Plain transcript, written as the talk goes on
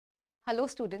Hello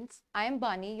students, I am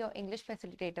Bani, your English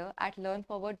facilitator at Learn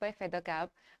Forward by Feathercap,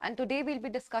 and today we'll be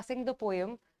discussing the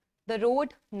poem, The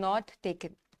Road Not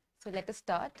Taken. So let us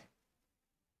start.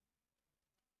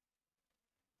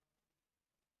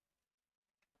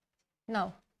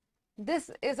 Now, this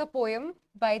is a poem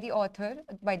by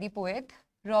the poet,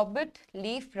 Robert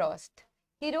Lee Frost.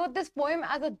 He wrote this poem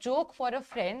as a joke for a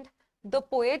friend, the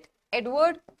poet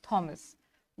Edward Thomas.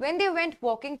 When they went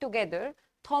walking together,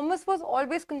 Thomas was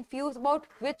always confused about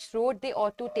which road they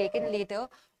ought to take in later,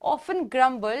 often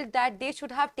grumbled that they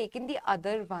should have taken the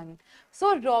other one.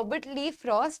 So Robert Lee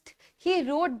Frost, he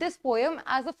wrote this poem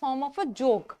as a form of a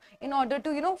joke in order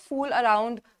to, fool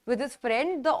around with his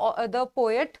friend, the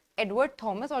poet Edward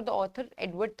Thomas, or the author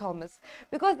Edward Thomas.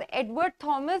 Because Edward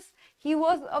Thomas, he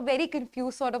was a very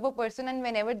confused sort of a person, and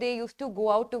whenever they used to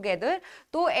go out together,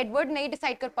 तो Edward नहीं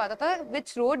decide कर पाता था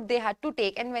which road they had to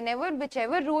take, and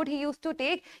whichever road he used to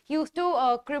take, he used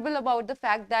to quibble about the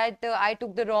fact that I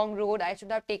took the wrong road, I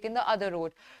should have taken the other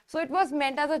road. So it was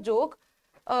meant as a joke.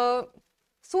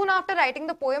 Soon after writing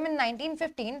the poem in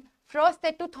 1915, Frost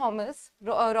said to Thomas,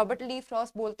 Robert Lee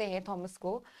Frost बोलते हैं Thomas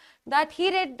को, that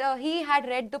he had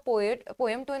read the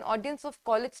poem to an audience of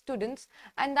college students,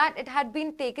 and that it had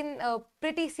been taken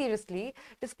pretty seriously,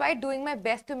 despite doing my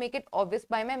best to make it obvious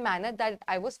by my manner that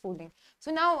I was fooling. So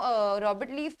now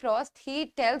Robert Lee Frost,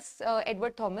 he tells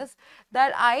Edward Thomas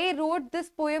that I wrote this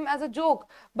poem as a joke,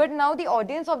 but now the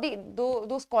audience of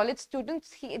those college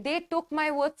students, they took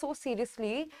my words so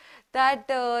seriously that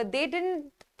they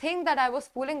didn't think that I was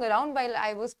fooling around while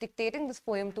I was dictating this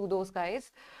poem to those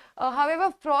guys.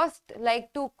 However, Frost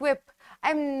liked to quip,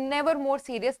 I'm never more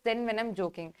serious than when I'm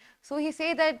joking. So he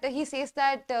says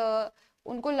that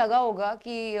उनको लगा होगा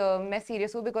कि मैं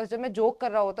serious हूँ, because जब मैं joke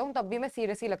कर रहा होता हूँ तब भी मैं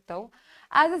serious ही लगता हूँ.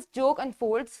 As this joke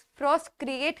unfolds, Frost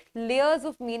creates layers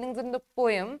of meanings in the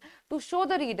poem to show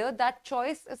the reader that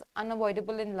choice is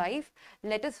unavoidable in life.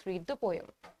 Let us read the poem.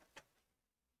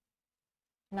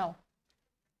 Now,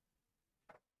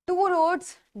 two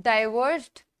roads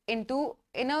diverged in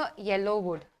a yellow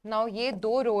wood. Now ये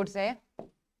दो roads है,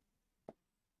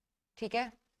 ठीक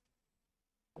है,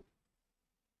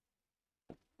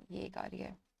 ये एक आ रही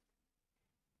है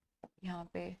यहाँ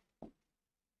पे,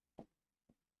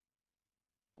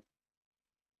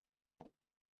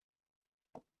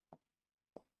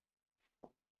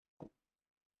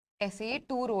 ऐसे ये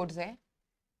टू रोड्स है,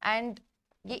 एंड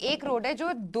ये एक रोड है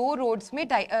जो दो रोड्स में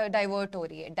डाइवर्ट हो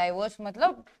रही है. डाइवर्स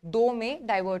मतलब दो में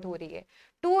डाइवर्ट हो रही है.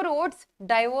 Two roads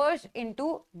diverge into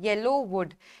yellow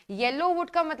would. Yellow would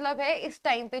का मतलब है इस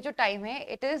टाइम पे जो टाइम है,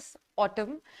 इट इज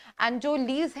ऑटम, एंड जो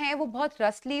लीव्स हैं वो बहुत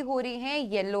रस्टली हो रही हैं,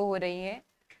 येलो हो रही हैं.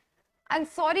 And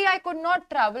sorry I could not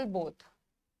travel both.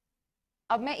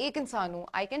 अब मैं एक इंसान हूँ,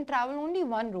 I can travel only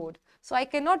one road, so I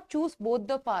can not choose both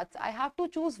the paths. I have to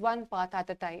choose one path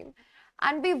at a time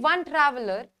and be one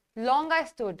traveler. Long I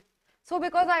stood. So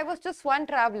because I was just one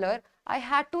traveler, I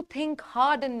had to think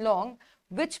hard and long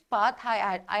which path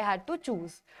I had to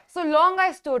choose. So long I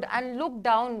stood and looked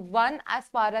down one as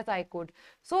far as I could.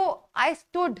 So I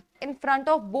stood in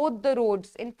front of both the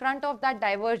roads, in front of that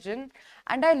diversion,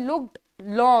 and I looked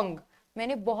long.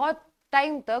 मैंने बहुत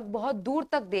time तक, बहुत दूर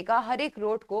तक देखा हर एक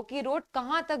road को कि रोड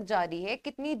कहाँ तक जा रही है,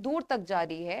 कितनी दूर तक जा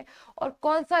रही है, और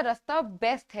कौन सा रास्ता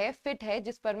बेस्ट है, फिट है,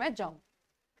 जिस पर मैं जाऊं.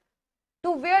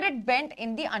 To where it bent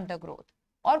in the undergrowth.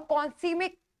 और कौन सी में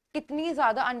कितनी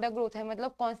ज्यादा अंडरग्रोथ है,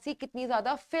 मतलब कौन सी कितनी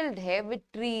ज्यादा फिल्ड है विद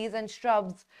ट्रीज एंड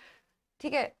श्रब्स,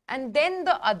 ठीक है. And then the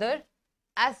other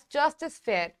as just is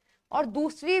fair. और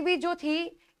दूसरी भी जो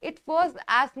थी, it was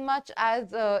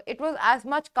as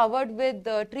much covered with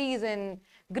trees and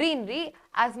greenery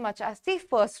as much as the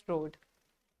first road,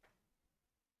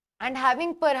 and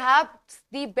having perhaps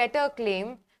the better claim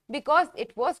because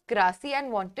it was grassy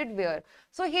and wanted wear.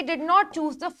 So he did not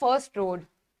choose the first road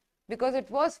because it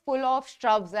was full of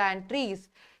shrubs and trees.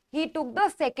 He took the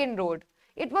second road.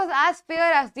 It was as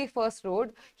fair as the first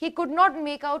road. He could not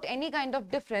make out any kind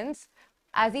of difference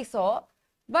as he saw,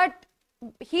 but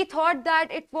he thought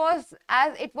that it was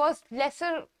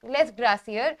less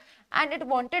grassier, and it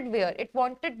wanted wear. It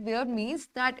wanted wear means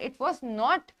that it was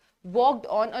not walked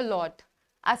on a lot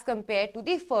as compared to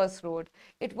the first road.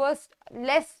 It was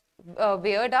less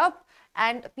weared up,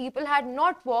 and people had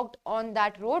not walked on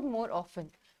that road more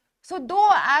often. So though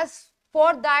as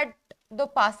for that the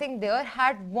passing there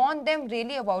had warned them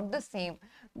really about the same,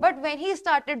 but when he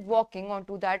started walking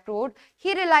onto that road,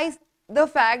 he realized the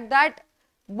fact that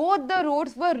both the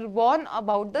roads were worn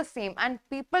about the same, and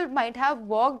people might have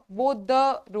walked both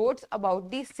the roads about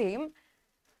the same,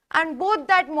 and both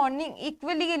that morning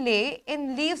equally lay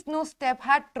in leaves no step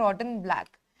had trodden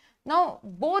black. Now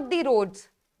both the roads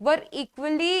were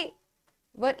equally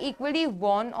were equally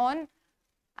worn on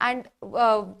and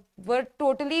were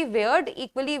totally weird,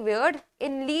 equally weird.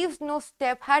 In leaves no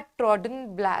step had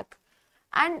trodden black,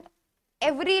 and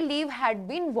every leaf had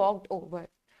been walked over.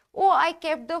 Oh, I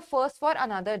kept the first for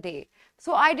another day.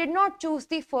 So I did not choose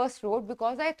the first road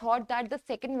because I thought that the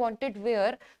second wanted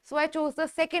wear. So I chose the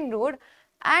second road,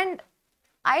 and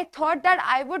I thought that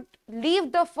I would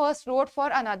leave the first road for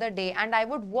another day and I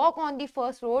would walk on the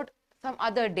first road some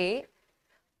other day.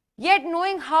 Yet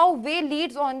knowing how way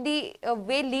leads on the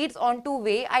way leads on to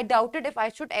way, I doubted if I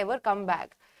should ever come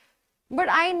back. But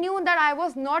I knew that I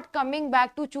was not coming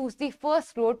back to choose the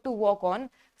first road to walk on.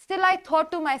 Still, I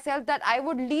thought to myself that I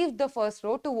would leave the first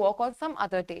road to walk on some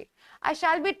other day. I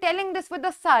shall be telling this with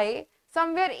a sigh,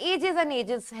 somewhere ages and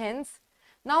ages hence.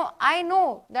 Now, I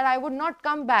know that I would not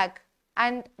come back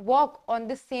and walk on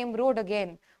this same road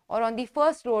again, or on the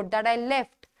first road that I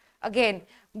left again.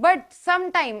 But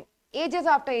sometime, ages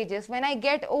after ages, when I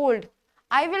get old,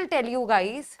 I will tell you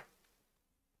guys,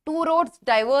 two roads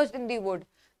diverged in the wood.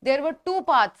 There were two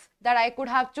paths that I could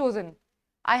have chosen.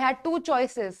 I had two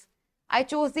choices. I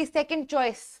chose the second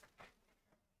choice.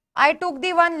 I took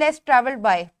the one less traveled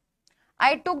by.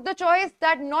 I took the choice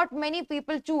that not many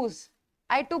people choose.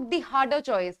 I took the harder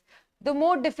choice, the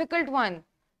more difficult one,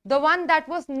 the one that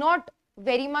was not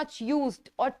very much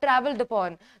used or traveled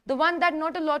upon, the one that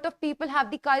not a lot of people have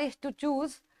the courage to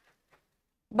choose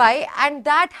by, and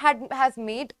that has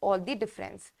made all the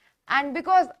difference. And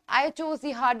because I chose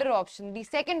the harder option, the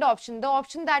second option, the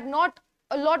option that not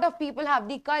a lot of people have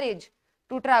the courage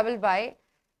to travel by,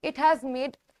 it has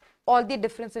made all the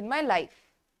difference in my life.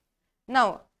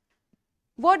 Now,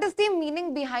 what is the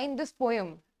meaning behind this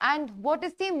poem? And what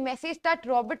is the message that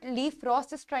Robert Lee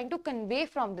Frost is trying to convey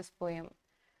from this poem?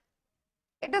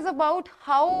 It is about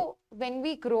how when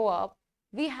we grow up,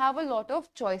 we have a lot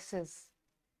of choices.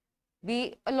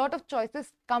 A lot of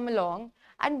choices come along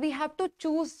and we have to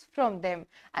choose from them.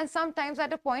 And sometimes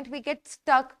at a point we get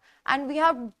stuck and we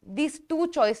have these two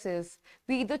choices.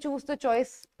 We either choose the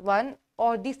choice one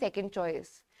or the second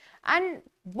choice. And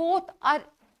both are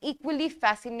equally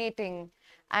fascinating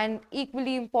and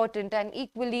equally important and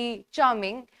equally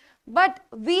charming. But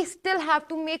we still have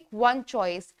to make one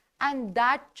choice, and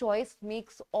that choice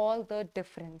makes all the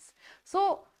difference.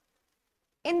 So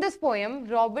in this poem,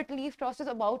 Robert Lee Frost is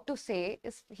about to say,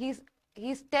 he's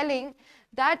telling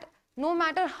that no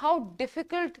matter how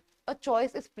difficult a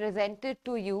choice is presented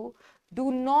to you,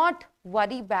 do not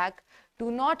worry back,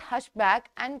 do not hush back,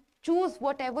 and choose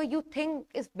whatever you think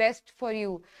is best for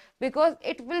you, because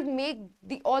it will make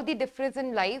all the difference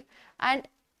in life, and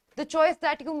the choice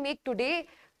that you make today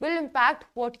will impact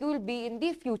what you will be in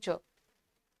the future.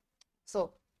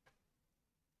 So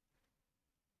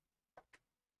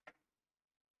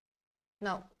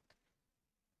now,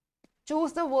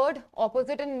 choose the word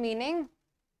opposite in meaning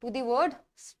to the word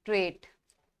straight,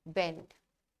 bend.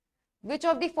 Which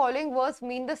of the following words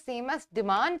mean the same as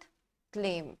demand,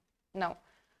 claim? Now,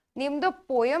 name the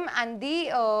poem and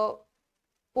the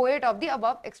poet of the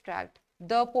above extract.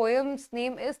 The poem's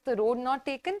name is The Road Not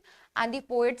Taken and the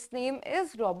poet's name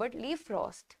is Robert Lee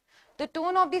Frost. The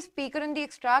tone of the speaker in the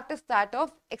extract is that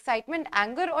of excitement,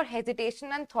 anger, or hesitation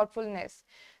and thoughtfulness.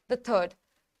 The third,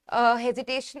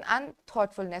 hesitation and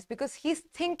thoughtfulness, because he's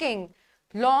thinking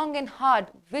long and hard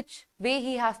which way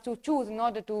he has to choose in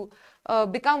order to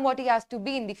become what he has to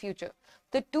be in the future.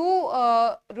 The two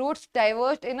roads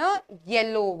diverged in a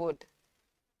yellow wood.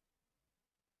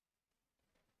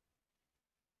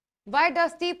 Why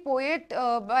does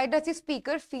the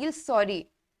speaker feel sorry?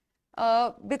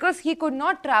 Because he could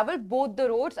not travel both the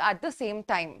roads at the same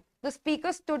time. The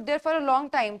speaker stood there for a long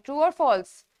time. True or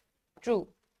false? True.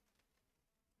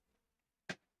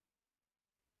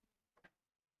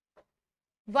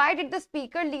 Why did the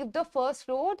speaker leave the first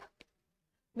road?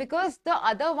 Because the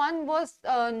other one was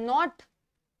not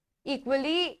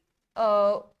equally,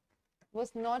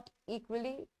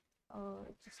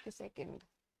 just a second,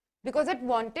 because it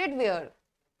wanted wear.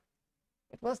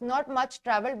 It was not much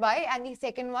traveled by, and the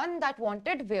second one that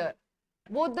wanted wear.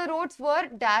 Both the roads were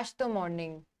dash the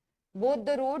morning. Both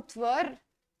the roads were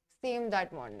same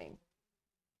that morning.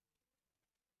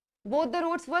 Both the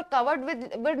roads were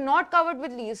not covered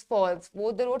with leaves. False.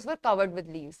 Both the roads were covered with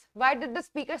leaves. Why did the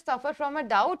speaker suffer from a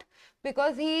doubt?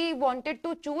 Because he wanted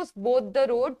to choose both the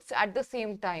roads at the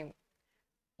same time.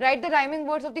 Write the rhyming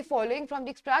words of the following from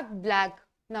the extract. Black.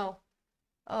 Now,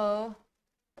 the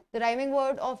rhyming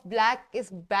word of black is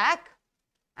back,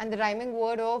 and the rhyming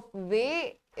word of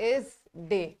way is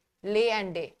day. Lay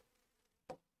and day.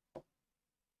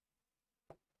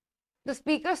 The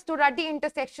speaker stood at the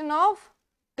intersection of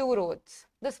two roads.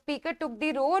 The speaker took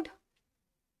the road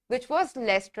which was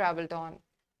less traveled on.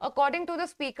 According to the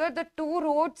speaker, the two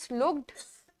roads looked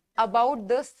about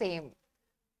the same.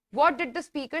 What did the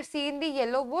speaker see in the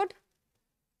yellow wood?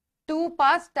 Two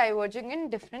paths diverging in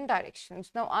different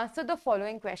directions. Now answer the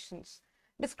following questions.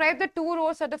 Describe the two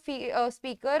roads that the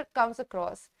speaker comes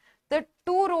across. The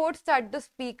two roads that the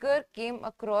speaker came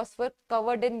across were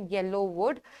covered in yellow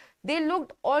wood. They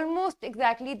looked almost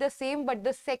exactly the same, but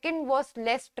the second was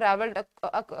less traveled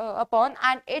upon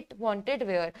and it wanted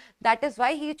wear. That is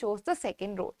why he chose the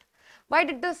second road. Why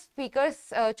did the speaker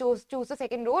choose the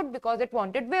second road? Because it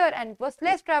wanted wear and it was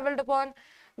less traveled upon.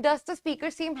 Does the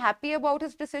speaker seem happy about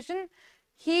his decision?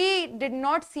 He did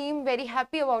not seem very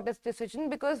happy about his decision,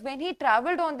 because when he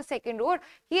traveled on the second road,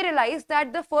 he realized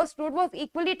that the first road was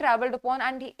equally traveled upon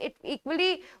and it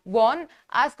equally won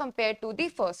as compared to the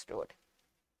first road.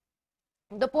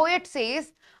 The poet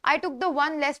says, I took the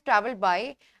one less traveled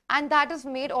by, and that has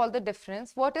made all the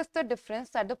difference. What is the difference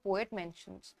that the poet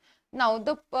mentions? Now,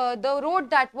 the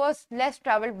road that was less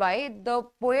traveled by, the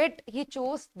poet, he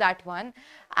chose that one.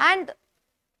 And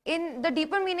in the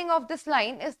deeper meaning of this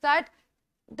line is that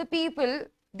the people,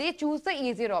 they choose the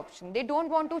easier option. They don't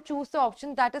want to choose the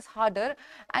option that is harder,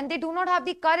 and they do not have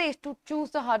the courage to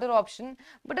choose the harder option.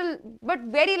 But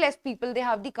very less people, they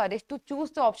have the courage to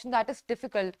choose the option that is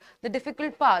difficult, the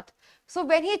difficult path. So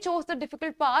when he chose the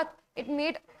difficult path, it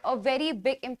made a very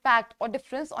big impact or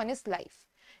difference on his life.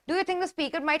 Do you think the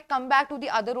speaker might come back to the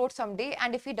other road someday?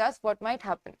 And if he does, what might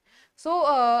happen? So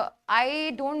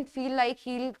I don't feel like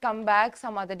he'll come back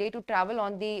some other day to travel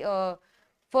on the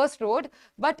first road.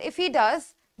 But if he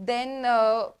does, then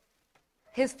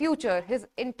his future, his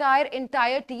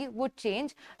entirety would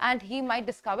change, and he might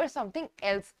discover something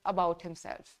else about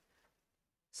himself.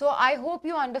 So I hope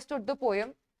you understood the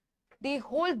poem. The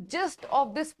whole gist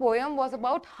of this poem was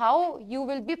about how you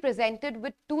will be presented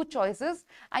with two choices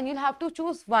and you'll have to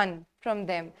choose one from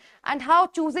them, and how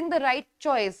choosing the right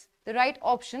choice, the right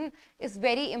option, is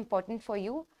very important for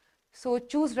you. So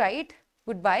choose right.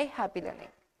 Goodbye. Happy learning.